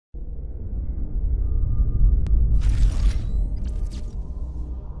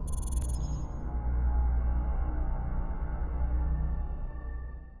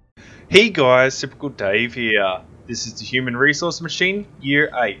Hey guys, Typical Dave here. This is the Human Resource Machine, Year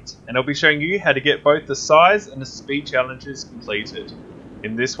 8, and I'll be showing you how to get both the size and the speed challenges completed.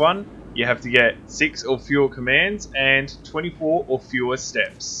 In this one, you have to get 6 or fewer commands and 24 or fewer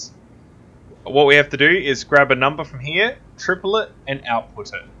steps. What we have to do is grab a number from here, triple it, and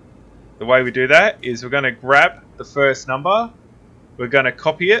output it. The way we do that is we're going to grab the first number, we're going to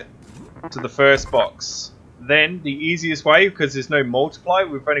copy it to the first box. Then the easiest way, because there's no multiply,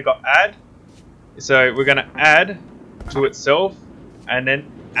 we've only got add. So we're going to add to itself and then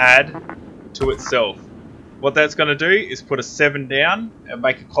add to itself. What that's going to do is put a 7 down and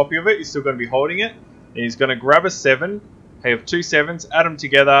make a copy of it. You're still going to be holding it. And he's going to grab a 7, have 2 7s, add them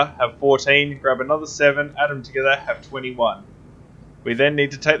together, have 14, grab another 7, add them together, have 21. We then need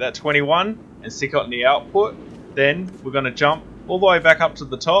to take that 21 and stick it in the output. Then we're going to jump all the way back up to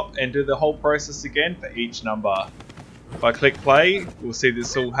the top and do the whole process again for each number. If I click play, we'll see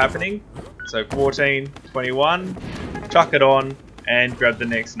this all happening. So 14, 21, chuck it on and grab the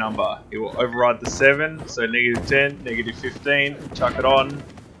next number. It will override the 7, so negative 10, negative 15, chuck it on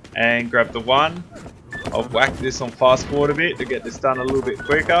and grab the 1. I'll whack this on fast forward a bit to get this done a little bit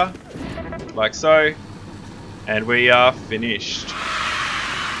quicker, like so, and we are finished.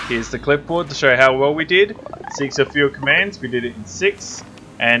 Here's the clipboard to show how well we did. 6 or fewer commands, we did it in 6.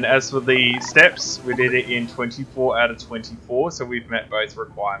 And as for the steps, we did it in 24 out of 24, so we've met both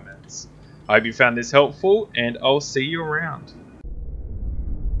requirements. I hope you found this helpful, and I'll see you around.